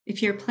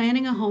If you're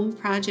planning a home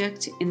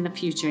project in the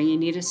future, you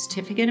need a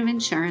certificate of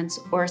insurance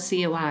or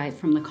COI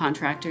from the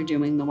contractor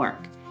doing the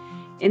work.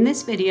 In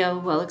this video,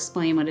 we'll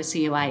explain what a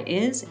COI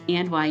is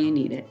and why you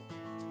need it.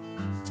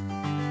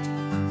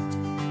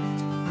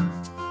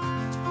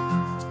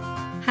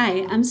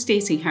 Hi, I'm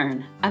Stacy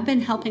Hearn. I've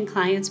been helping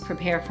clients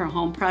prepare for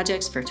home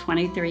projects for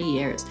 23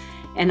 years,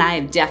 and I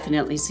have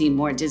definitely seen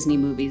more Disney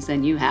movies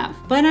than you have.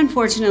 But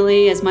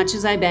unfortunately, as much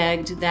as I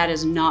begged, that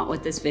is not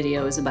what this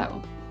video is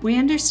about. We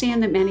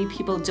understand that many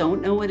people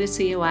don't know what a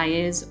COI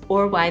is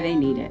or why they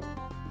need it.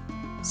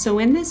 So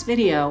in this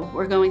video,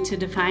 we're going to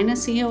define a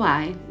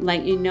COI,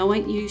 let you know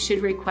what you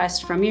should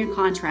request from your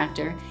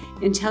contractor,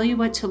 and tell you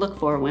what to look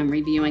for when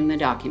reviewing the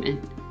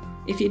document.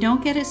 If you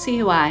don't get a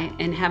COI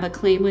and have a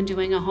claim when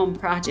doing a home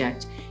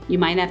project, you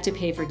might have to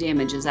pay for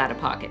damages out of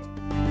pocket.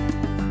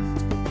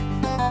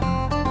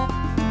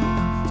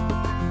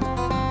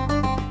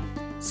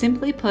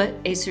 Simply put,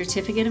 a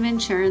certificate of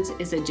insurance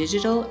is a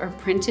digital or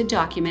printed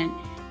document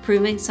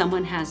proving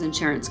someone has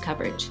insurance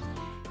coverage.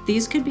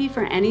 These could be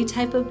for any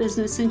type of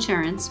business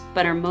insurance,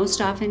 but are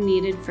most often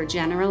needed for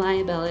general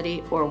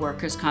liability or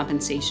workers'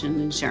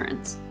 compensation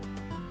insurance.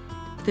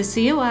 The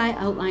COI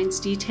outlines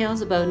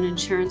details about an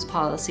insurance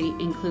policy,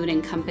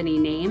 including company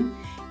name,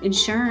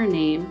 insurer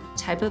name,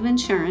 type of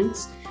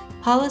insurance,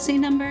 policy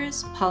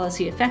numbers,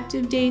 policy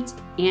effective dates,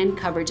 and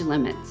coverage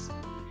limits.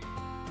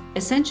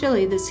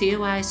 Essentially, the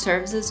COI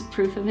serves as a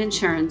proof of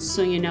insurance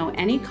so you know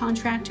any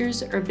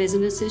contractors or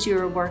businesses you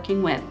are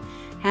working with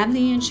have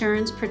the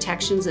insurance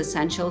protections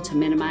essential to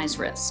minimize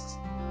risks.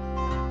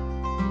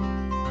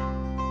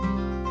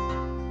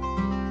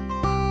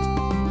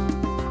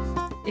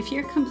 If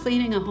you're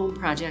completing a home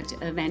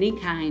project of any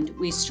kind,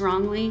 we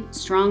strongly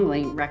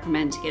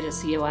recommend to get a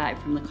COI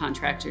from the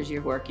contractors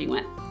you're working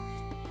with.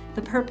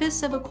 The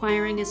purpose of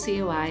acquiring a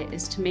COI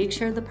is to make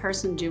sure the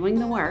person doing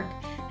the work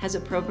has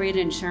appropriate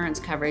insurance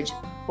coverage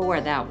for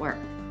that work.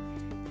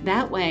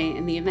 That way,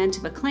 in the event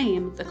of a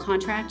claim, the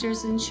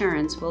contractor's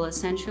insurance will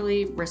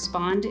essentially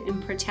respond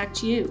and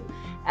protect you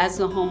as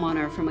the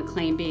homeowner from a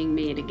claim being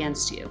made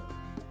against you.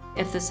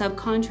 If the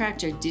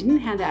subcontractor didn't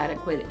have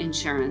adequate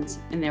insurance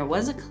and there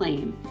was a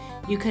claim,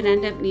 you could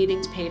end up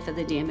needing to pay for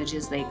the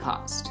damages they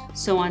caused.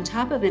 So on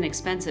top of an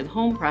expensive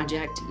home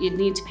project, you'd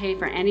need to pay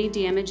for any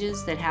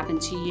damages that happen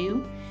to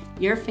you,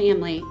 your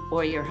family,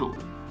 or your home.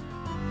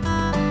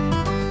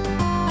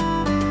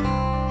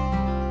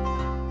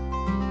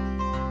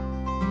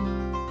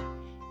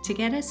 To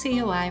get a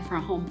COI for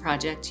a home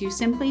project, you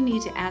simply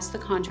need to ask the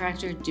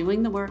contractor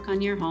doing the work on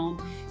your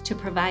home to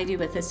provide you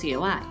with a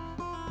COI.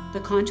 The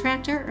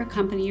contractor or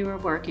company you are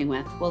working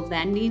with will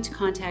then need to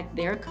contact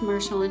their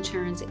commercial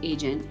insurance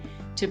agent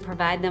to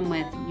provide them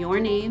with your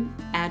name,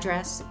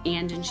 address,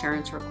 and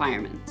insurance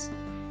requirements.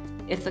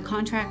 If the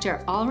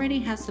contractor already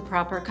has the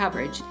proper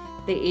coverage,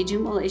 the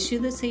agent will issue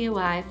the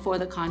COI for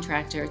the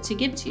contractor to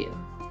give to you.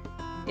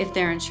 If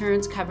their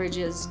insurance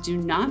coverages do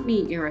not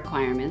meet your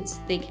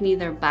requirements, they can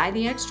either buy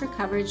the extra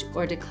coverage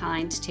or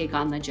decline to take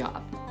on the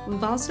job.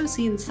 We've also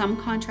seen some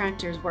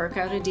contractors work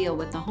out a deal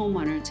with the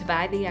homeowner to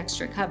buy the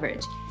extra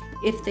coverage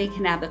if they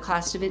can add the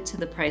cost of it to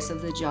the price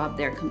of the job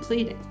they're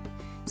completing.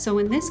 So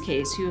in this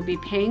case, you would be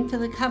paying for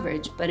the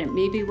coverage, but it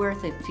may be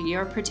worth it for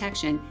your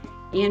protection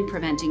and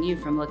preventing you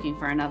from looking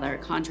for another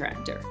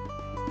contractor.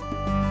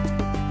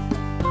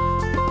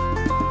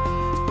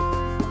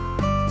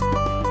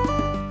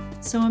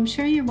 So I'm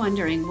sure you're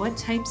wondering what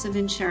types of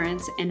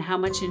insurance and how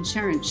much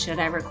insurance should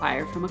I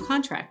require from a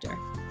contractor?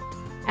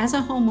 As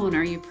a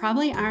homeowner, you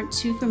probably aren't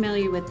too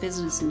familiar with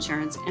business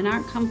insurance and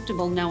aren't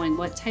comfortable knowing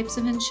what types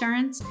of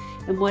insurance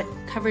and what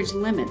coverage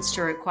limits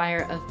to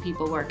require of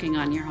people working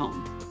on your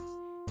home.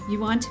 You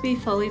want to be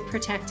fully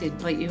protected,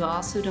 but you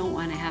also don't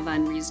want to have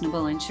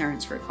unreasonable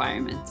insurance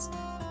requirements.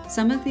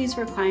 Some of these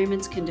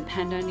requirements can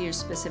depend on your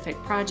specific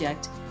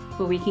project,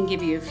 but we can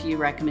give you a few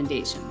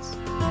recommendations.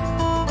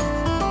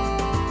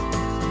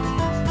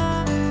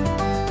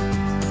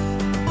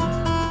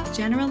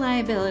 General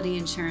liability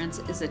insurance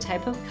is a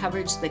type of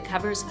coverage that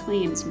covers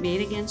claims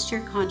made against your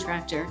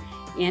contractor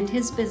and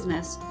his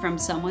business from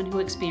someone who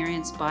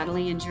experienced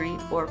bodily injury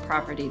or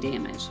property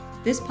damage.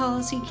 This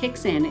policy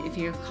kicks in if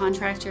your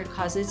contractor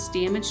causes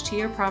damage to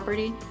your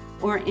property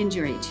or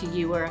injury to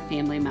you or a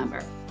family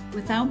member.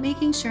 Without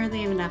making sure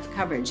they have enough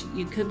coverage,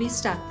 you could be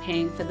stuck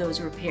paying for those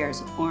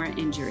repairs or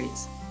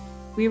injuries.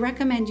 We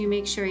recommend you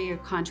make sure your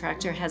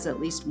contractor has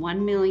at least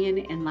 $1 million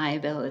in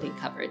liability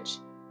coverage.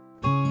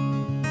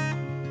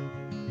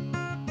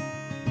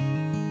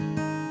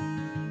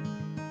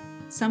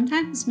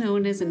 Sometimes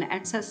known as an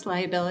excess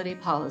liability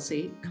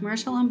policy,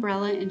 commercial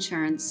umbrella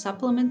insurance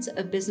supplements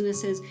a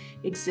business's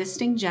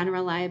existing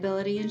general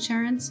liability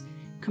insurance,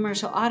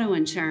 commercial auto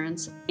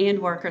insurance, and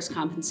workers'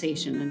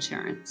 compensation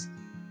insurance.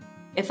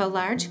 If a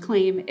large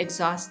claim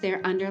exhausts their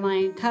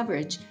underlying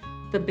coverage,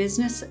 the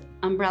business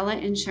umbrella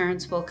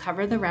insurance will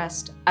cover the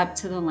rest up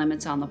to the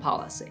limits on the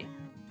policy.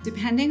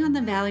 Depending on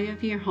the value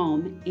of your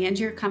home and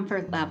your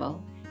comfort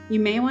level, you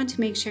may want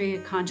to make sure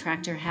your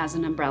contractor has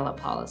an umbrella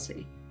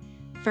policy.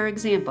 For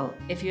example,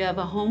 if you have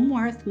a home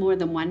worth more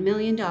than $1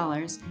 million,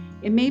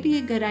 it may be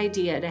a good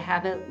idea to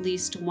have at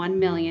least $1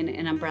 million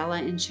in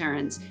umbrella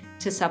insurance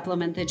to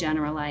supplement the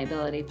general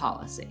liability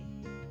policy.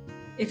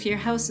 If your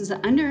house is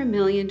under $1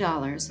 million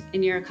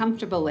and you're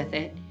comfortable with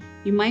it,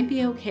 you might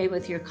be okay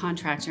with your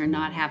contractor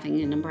not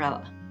having an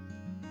umbrella.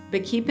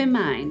 But keep in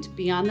mind,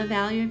 beyond the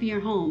value of your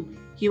home,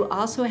 you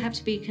also have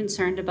to be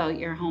concerned about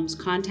your home's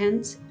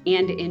contents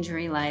and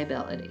injury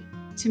liability.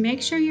 To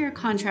make sure your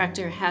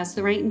contractor has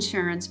the right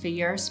insurance for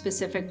your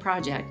specific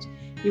project,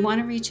 you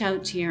want to reach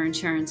out to your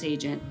insurance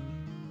agent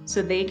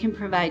so they can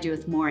provide you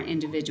with more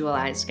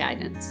individualized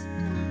guidance.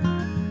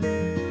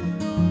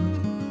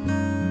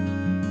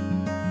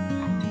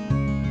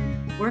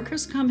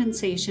 Workers'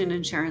 compensation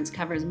insurance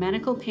covers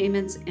medical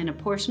payments and a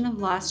portion of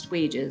lost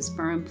wages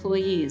for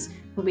employees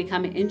who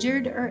become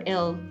injured or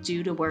ill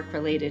due to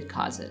work-related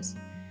causes.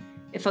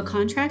 If a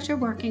contractor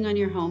working on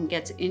your home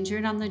gets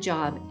injured on the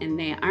job and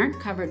they aren't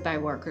covered by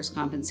workers'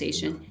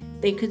 compensation,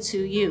 they could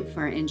sue you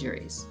for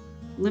injuries.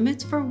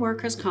 Limits for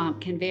workers' comp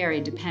can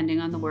vary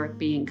depending on the work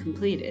being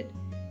completed.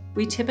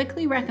 We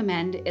typically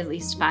recommend at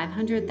least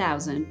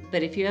 $500,000,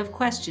 but if you have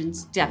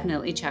questions,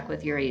 definitely check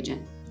with your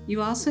agent.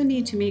 You also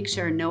need to make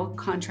sure no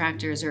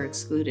contractors are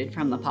excluded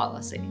from the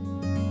policy.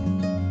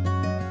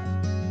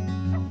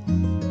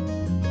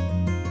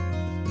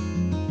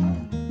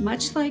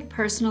 Much like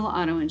personal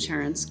auto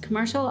insurance,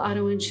 commercial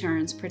auto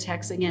insurance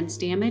protects against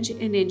damage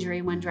and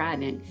injury when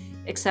driving,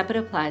 except it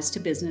applies to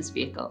business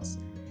vehicles.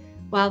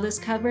 While this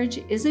coverage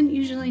isn't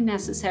usually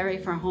necessary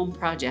for a home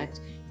project,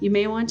 you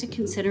may want to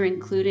consider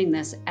including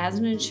this as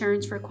an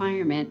insurance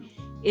requirement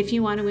if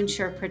you want to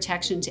ensure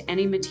protection to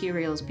any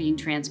materials being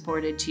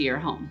transported to your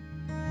home.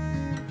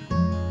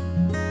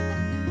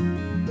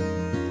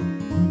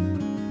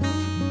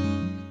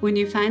 When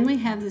you finally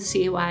have the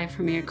COI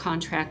from your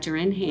contractor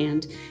in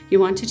hand, you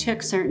want to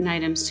check certain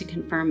items to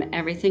confirm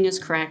everything is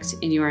correct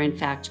and you are in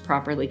fact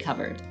properly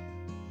covered.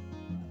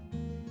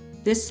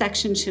 This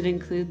section should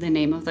include the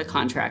name of the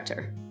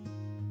contractor.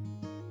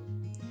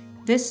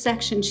 This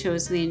section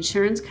shows the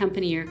insurance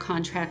company your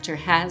contractor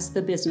has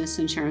the business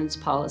insurance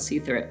policy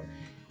through.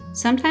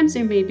 Sometimes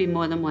there may be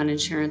more than one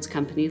insurance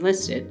company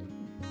listed.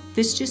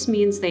 This just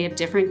means they have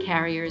different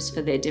carriers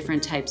for their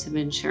different types of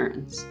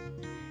insurance.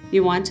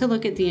 You want to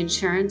look at the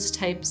insurance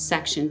type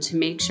section to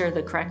make sure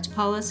the correct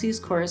policies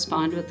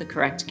correspond with the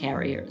correct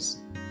carriers.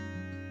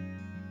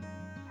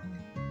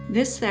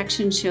 This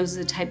section shows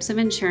the types of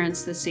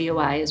insurance the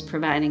COI is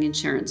providing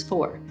insurance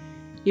for.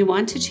 You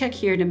want to check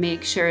here to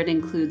make sure it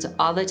includes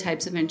all the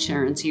types of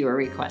insurance you are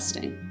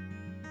requesting.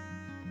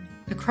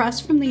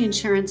 Across from the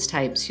insurance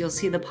types, you'll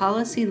see the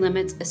policy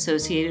limits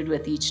associated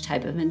with each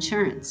type of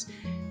insurance.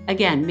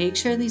 Again, make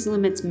sure these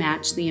limits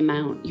match the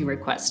amount you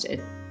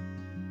requested.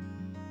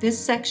 This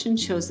section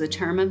shows the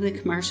term of the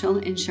commercial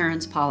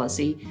insurance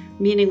policy,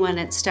 meaning when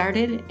it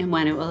started and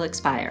when it will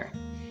expire.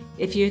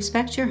 If you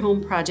expect your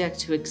home project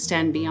to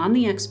extend beyond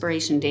the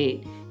expiration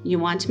date, you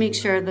want to make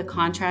sure the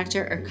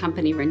contractor or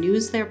company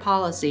renews their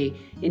policy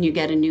and you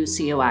get a new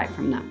COI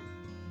from them.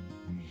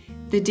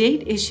 The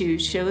date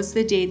issued shows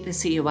the date the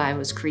COI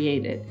was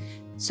created.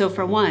 So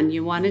for one,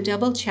 you want to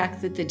double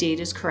check that the date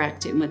is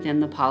correct and within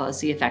the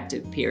policy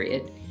effective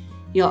period.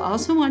 You'll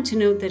also want to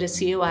note that a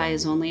COI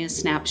is only a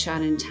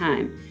snapshot in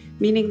time,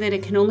 meaning that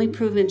it can only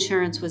prove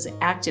insurance was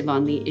active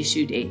on the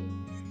issue date.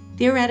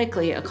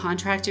 Theoretically, a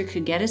contractor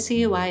could get a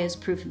COI as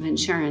proof of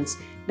insurance,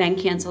 then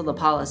cancel the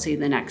policy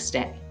the next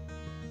day.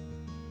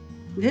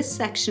 This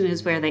section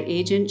is where the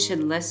agent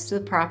should list the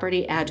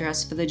property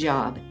address for the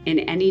job and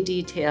any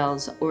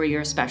details or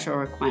your special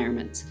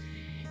requirements.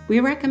 We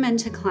recommend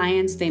to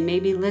clients they may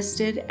be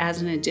listed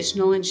as an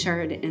additional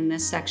insured in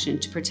this section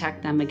to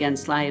protect them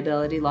against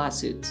liability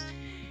lawsuits.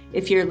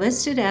 If you're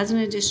listed as an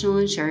additional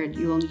insured,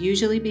 you will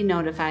usually be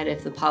notified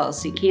if the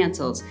policy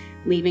cancels,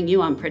 leaving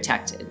you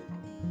unprotected.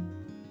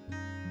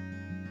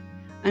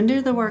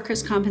 Under the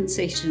workers'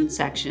 compensation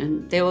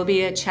section, there will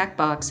be a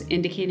checkbox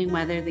indicating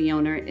whether the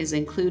owner is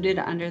included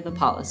under the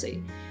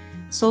policy.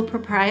 Sole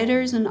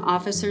proprietors and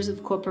officers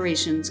of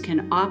corporations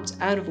can opt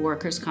out of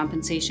workers'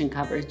 compensation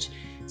coverage,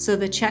 so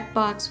the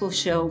checkbox will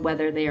show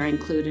whether they are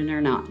included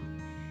or not.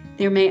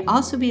 There may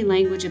also be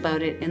language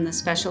about it in the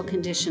special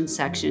conditions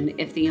section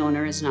if the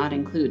owner is not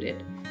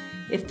included.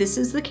 If this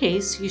is the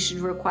case, you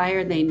should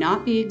require they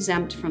not be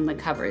exempt from the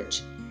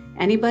coverage.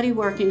 Anybody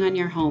working on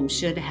your home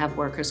should have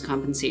workers'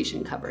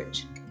 compensation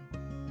coverage.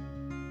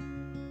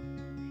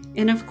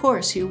 And of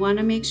course, you want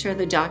to make sure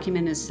the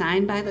document is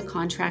signed by the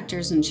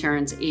contractor's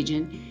insurance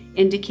agent,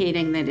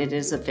 indicating that it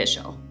is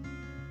official.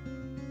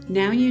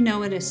 Now you know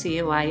what a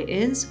COI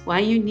is, why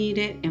you need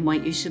it, and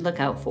what you should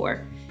look out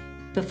for.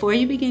 Before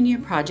you begin your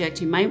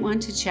project, you might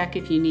want to check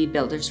if you need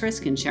builder's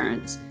risk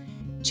insurance.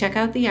 Check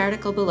out the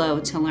article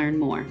below to learn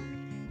more.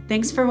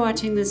 Thanks for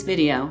watching this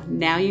video.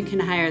 Now you can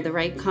hire the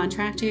right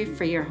contractor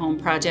for your home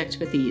project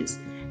with ease.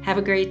 Have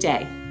a great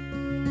day.